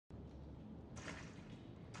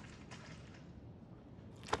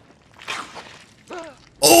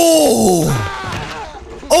Oh!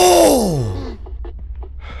 Oh!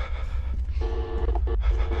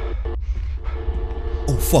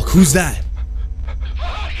 Oh, fuck. Who's that?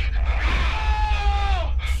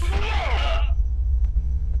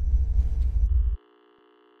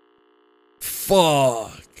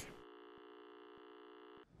 Fuck.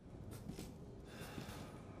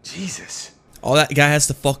 Jesus. All that guy has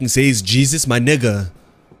to fucking say is Jesus, my nigga.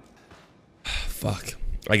 Fuck.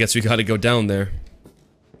 I guess we gotta go down there.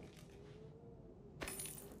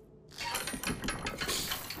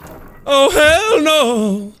 Oh, hell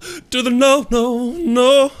no. To the no, no,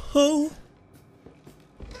 no. Oh,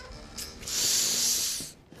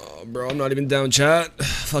 bro, I'm not even down, chat.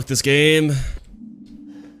 Fuck this game.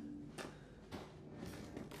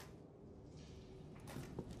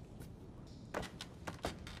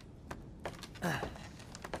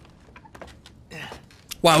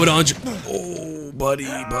 Why would Andre? Oh, buddy.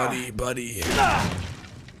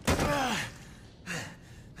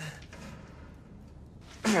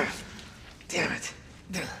 Damn it.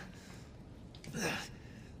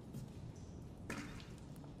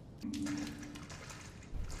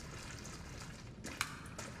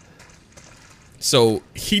 So,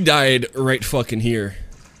 he died right fucking here.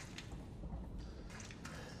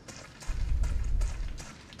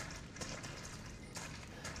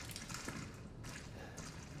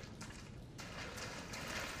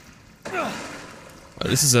 Oh,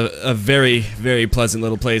 this is a very, very pleasant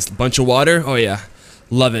little place. Bunch of water? Oh yeah.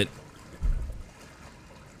 Love it.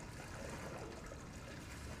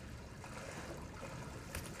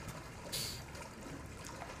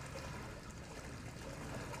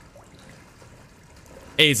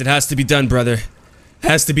 Ace, it has to be done, brother.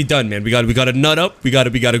 Has to be done, man. We gotta nut up. We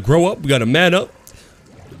gotta grow up. We gotta man up.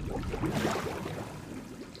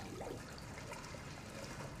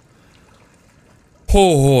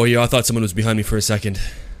 Oh, yeah, I thought someone was behind me for a second.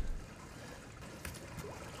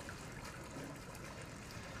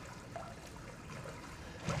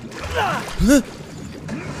 Huh?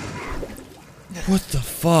 What the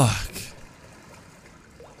fuck?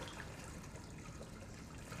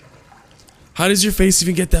 How does your face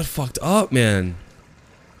even get that fucked up, man?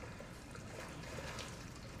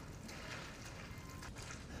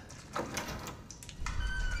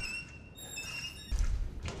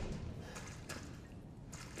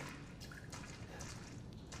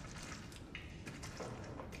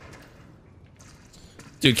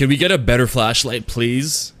 Dude, can we get a better flashlight,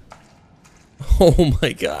 please? Oh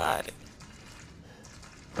my god.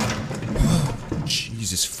 Oh,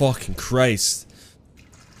 Jesus fucking Christ.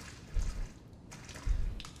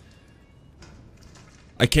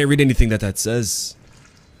 I can't read anything that says.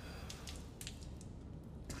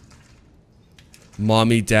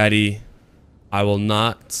 Mommy, daddy, I will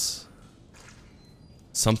not.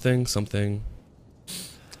 Something.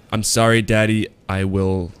 I'm sorry, daddy, I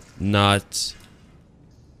will not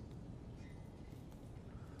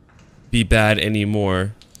be bad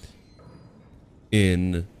anymore.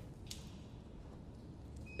 And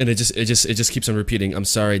it just keeps on repeating. I'm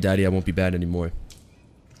sorry, daddy, I won't be bad anymore.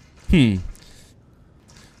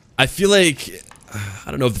 I feel like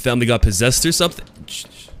I don't know if the family got possessed or something.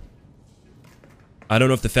 I don't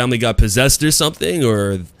know if the family got possessed or something,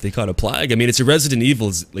 or they caught a plague. I mean, it's a Resident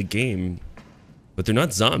Evil like game, but they're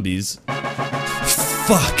not zombies.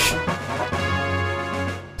 Fuck.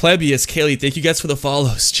 Plebius, Kaylee, thank you guys for the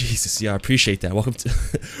follows. Jesus, yeah, I appreciate that. Welcome to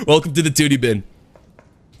welcome to the Tootie Bin.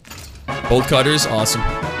 Bolt cutters, awesome.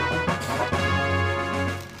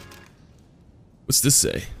 What's this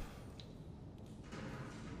say?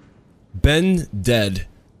 Ben dead.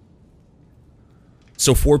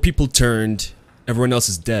 So 4 people turned, everyone else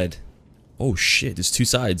is dead. Oh shit, there's 2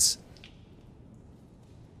 sides.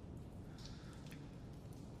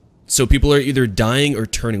 So people are either dying or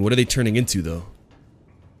turning. What are they turning into though?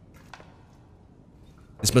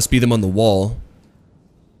 This must be them on the wall.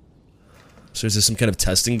 So is there some kind of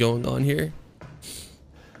testing going on here?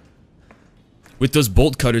 With those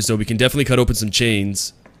bolt cutters though, we can definitely cut open some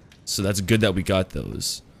chains. So that's good that we got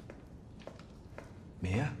those.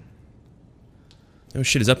 Mia? Oh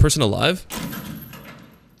shit, is that person alive?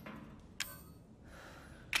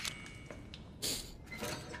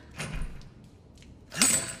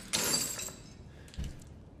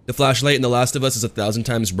 The flashlight in The Last of Us is 1,000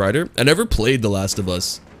 times brighter. I never played The Last of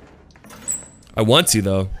Us. I want to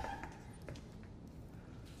though.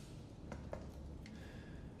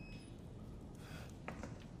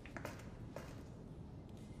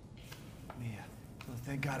 Mia, oh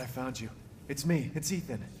thank God I found you. It's me, it's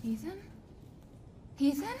Ethan. Ethan?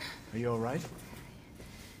 Ethan? Are you alright?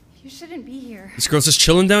 You shouldn't be here. This girl's just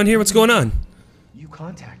chilling down here? What's going on? You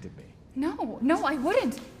contacted me. No, I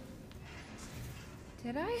wouldn't.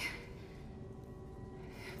 Did I?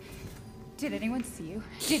 Did anyone see you?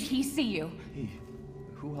 Did he see you? Hey,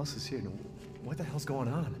 who else is here? What the hell's going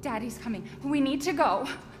on? Daddy's coming. We need to go.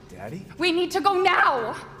 Daddy? We need to go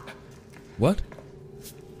now! What?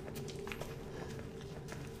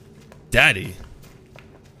 Daddy?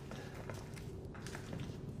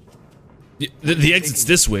 The exit's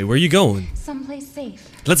this way. Where are you going? Someplace safe.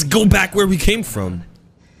 Let's go back where we came from.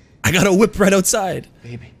 I got a whip right outside.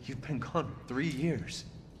 Baby, you've been gone 3 years.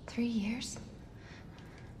 3 years?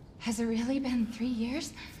 Has it really been 3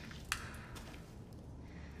 years?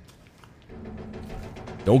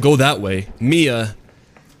 Don't go that way. Mia,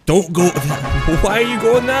 don't go. Why are you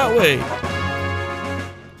going that way?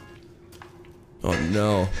 Oh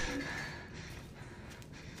no.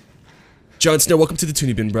 Jon Snow, welcome to the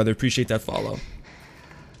Toonie Bin, brother. Appreciate that follow.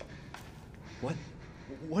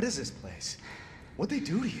 What is this place? What'd they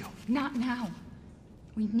do to you? Not now.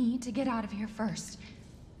 We need to get out of here first.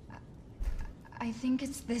 I think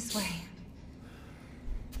it's this way.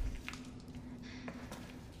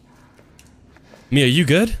 Mia, you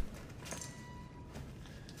good?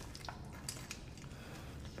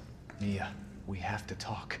 Mia, we have to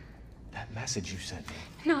talk. That message you sent me.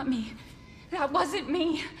 Not me. That wasn't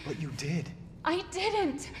me. But you did. I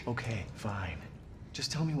didn't. Okay, fine.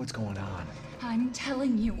 Just tell me what's going on. I'm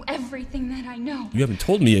telling you everything that I know. You haven't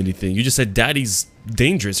told me anything. You just said Daddy's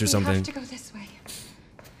dangerous or something. We have to go this way.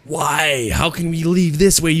 Why? How can we leave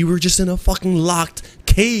this way? You were just in a fucking locked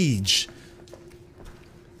cage.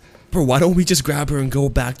 Bro, why don't we just grab her and go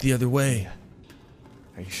back the other way?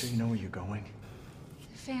 Are you sure you know where you're going?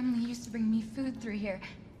 Family used to bring me food through here.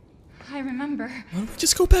 I remember. Why don't we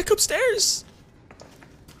just go back upstairs?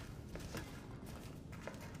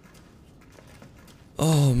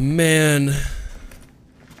 Oh, man.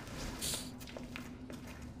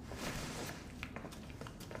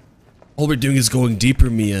 All we're doing is going deeper,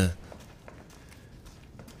 Mia.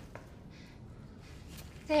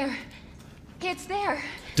 There. It's there.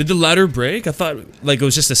 Did the ladder break? I thought like it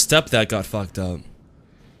was just a step that got fucked up.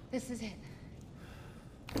 This is it.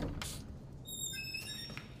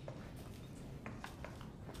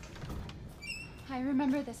 I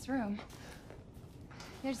remember this room.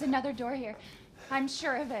 There's another door here. I'm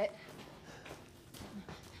sure of it.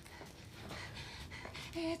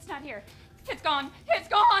 It's not here. It's gone. It's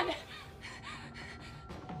gone!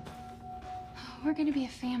 We're gonna be a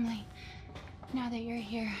family now that you're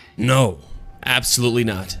here. No, absolutely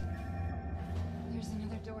not. There's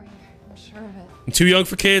another door here. I'm sure of it. I'm too young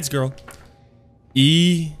for kids, girl.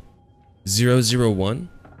 E001.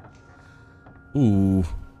 Ooh.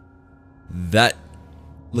 That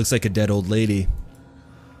looks like a dead old lady.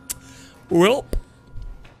 Well.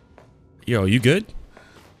 Yo, you good?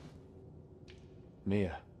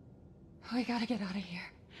 Mia, We gotta get out of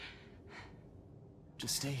here.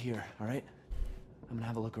 just stay here, alright? I'm gonna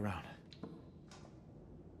have a look around.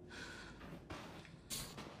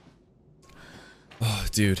 Oh,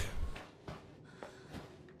 dude.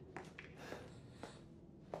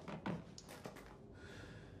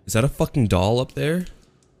 Is that a fucking doll up there?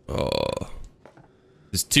 Oh.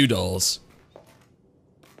 There's 2 dolls.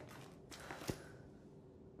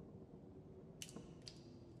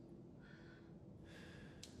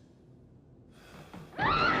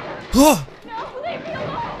 Oh! No, leave me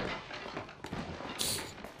alone!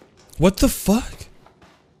 What the fuck?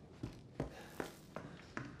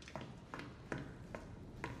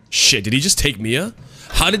 Shit, did he just take Mia?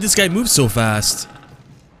 How did this guy move so fast?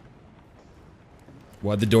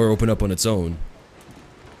 Why'd the door open up on its own?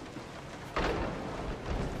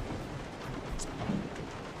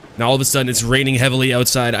 Now all of a sudden it's raining heavily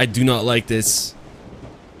outside. I do not like this.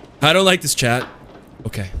 I don't like this, chat.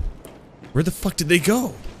 Okay. Where the fuck did they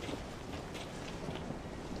go?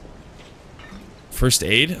 First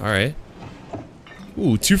aid? Alright.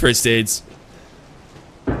 Ooh, 2 first aids.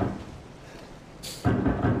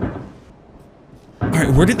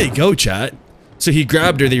 Alright, where did they go, chat? So he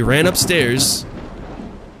grabbed her, they ran upstairs.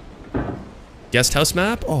 Guest house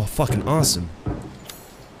map? Oh, fucking awesome.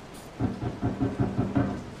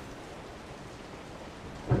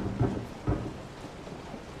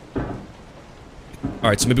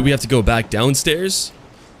 Alright, so maybe we have to go back downstairs?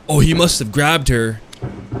 Oh, he must have grabbed her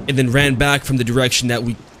and then ran back from the direction that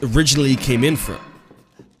we originally came in from.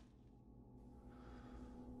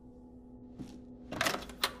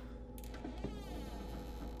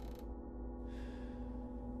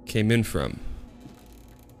 Came in from.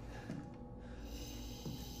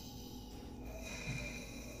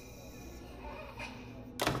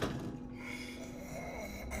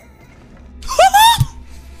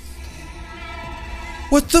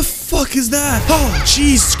 What the fuck is that? Oh,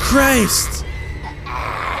 Jesus Christ!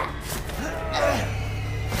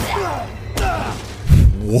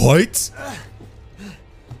 What?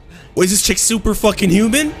 What, is this chick super fucking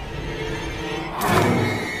human?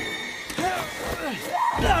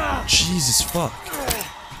 Jesus fuck.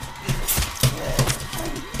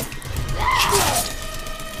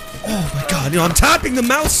 Oh my god, I'm tapping the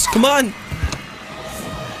mouse. Come on.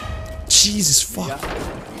 Jesus fuck.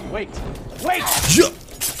 Wait! Wait! Yo.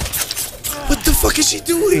 What the fuck is she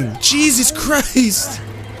doing? Jesus Christ.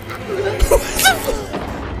 What the fuck?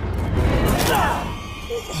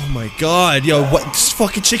 Oh my god, yo, what? This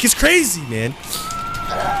fucking chick is crazy, man.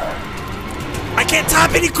 I can't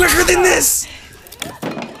tap any quicker than this.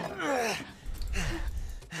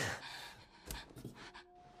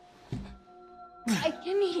 I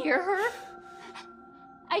can hear her.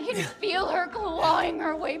 I can feel her clawing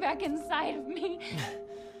her way back inside of me.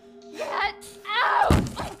 Get out!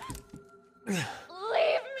 Leave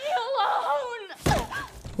me alone!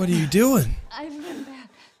 What are you doing? I've been bad.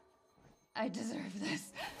 I deserve this.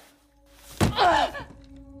 What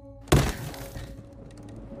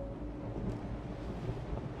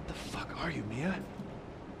the fuck are you, Mia?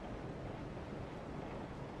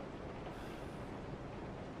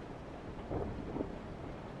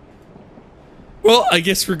 Well, I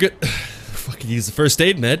guess we're good. Fucking use the first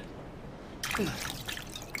aid med.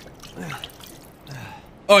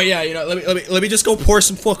 Oh yeah, you know, let me just go pour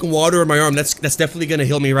some fucking water on my arm. That's definitely gonna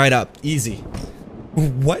heal me right up. Easy.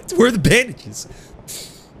 What? Where are the bandages?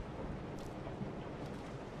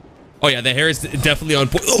 Oh yeah, the hair is definitely on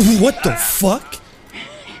point. Oh, what the fuck?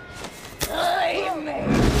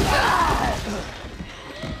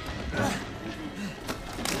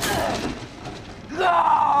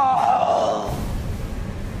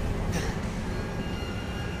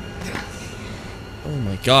 Oh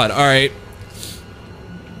my god, alright.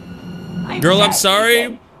 Girl, I'm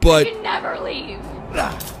sorry, but... I can never leave.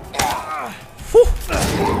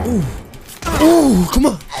 Ooh, come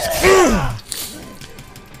on.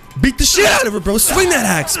 Beat the shit out of her, bro. Swing that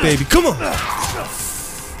axe, baby. Come on.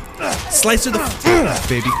 Slice her the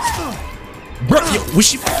baby. Bro, yo, will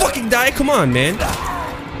she fucking die? Come on, man.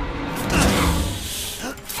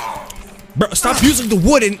 Bro, stop using the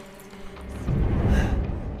wooden.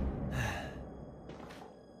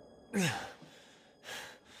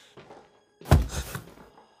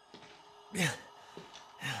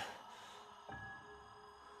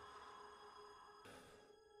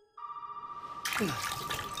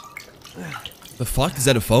 The fuck? Is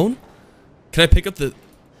that a phone? Can I pick up the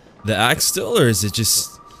axe still, or is it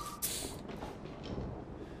just...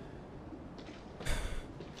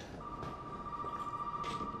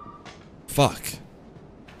 Fuck.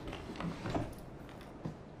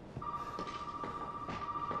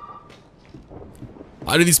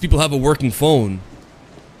 Why do these people have a working phone?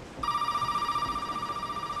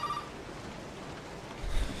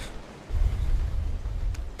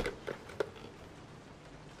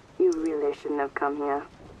 You really shouldn't have come here.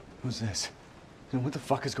 Who's this? And what the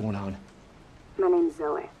fuck is going on? My name's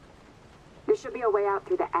Zoe. There should be a way out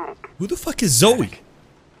through the attic. Who the fuck is Zoe?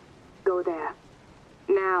 Go there.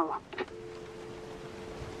 Now.